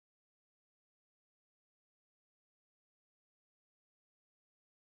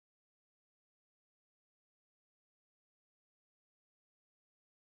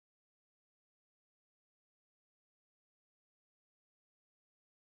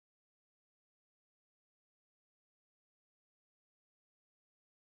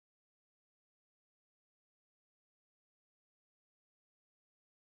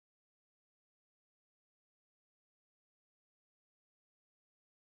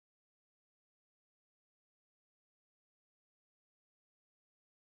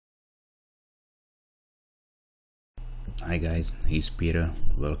Hi guys, he's Peter.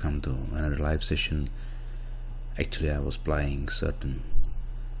 Welcome to another live session. Actually, I was playing certain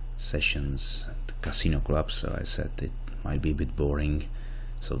sessions at the casino club, so I said it might be a bit boring.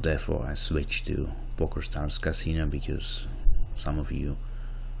 So therefore I switched to Pokerstars Casino because some of you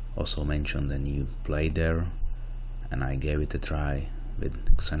also mentioned that you played there, and I gave it a try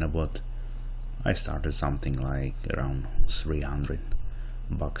with Xenobot. I started something like around $300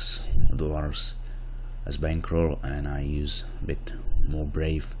 as bankroll, and I use a bit more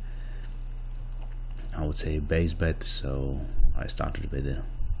brave, I would say, base bet. So I started with a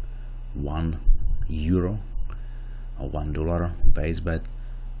 €1 or $1 base bet,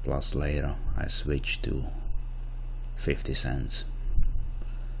 plus later I switched to 50 cents,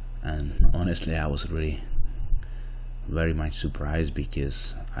 and honestly I was really very much surprised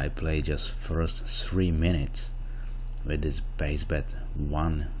because I played just first 3 minutes with this base bet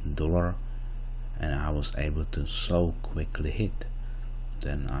 $1, and I was able to so quickly hit.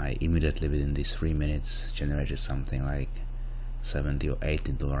 Then I immediately within these 3 minutes generated something like $70 or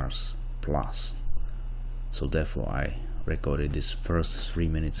 $80 plus. So therefore I recorded this first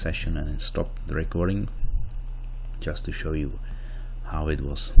 3-minute session and then stopped the recording just to show you how it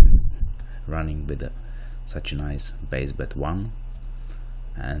was running with such a nice base bet 1.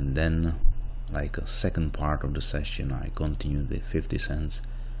 And then, like a second part of the session, I continued with 50 cents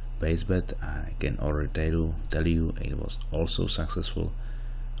base bet. I can already tell you it was also successful.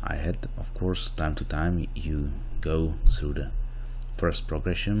 I had, of course, time to time you go through the first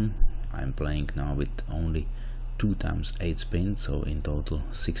progression. I'm playing now with only 2 times 8 spins, so in total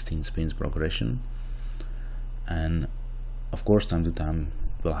 16 spins progression. And of course, time to time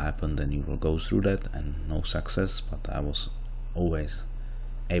it will happen, then you will go through that and no success, but I was always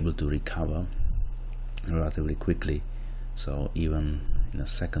able to recover relatively quickly. So even in the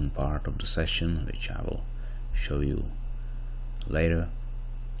second part of the session, which I will show you later,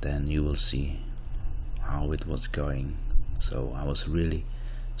 then you will see how it was going. So I was really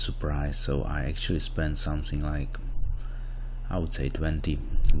surprised. So I actually spent something like, I would say,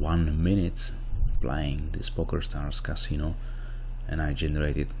 21 minutes playing this Pokerstars Casino, and I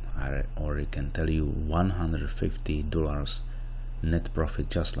generated, I already can tell you, $150 net profit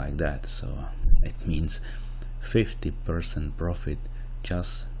just like that. So it means 50% profit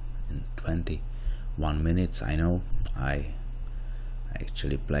just in 21 minutes. I know I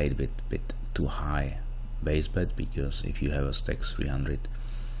actually played with a bit too high base bet, because if you have a stack 300,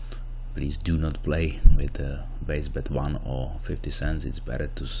 please do not play with the base bet 1 or 50 cents. It's better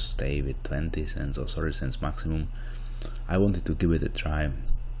to stay with 20 cents or 30 cents maximum. I wanted to give it a try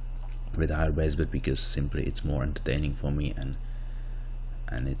with higher base bet because simply it's more entertaining for me, and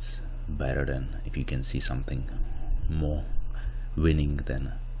it's better than if you can see something more winning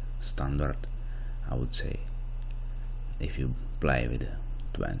than standard, I would say, if you play with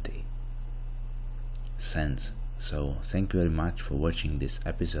 20 cents. So thank you very much for watching this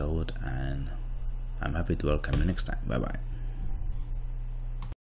episode, and I'm happy to welcome you next time. Bye bye.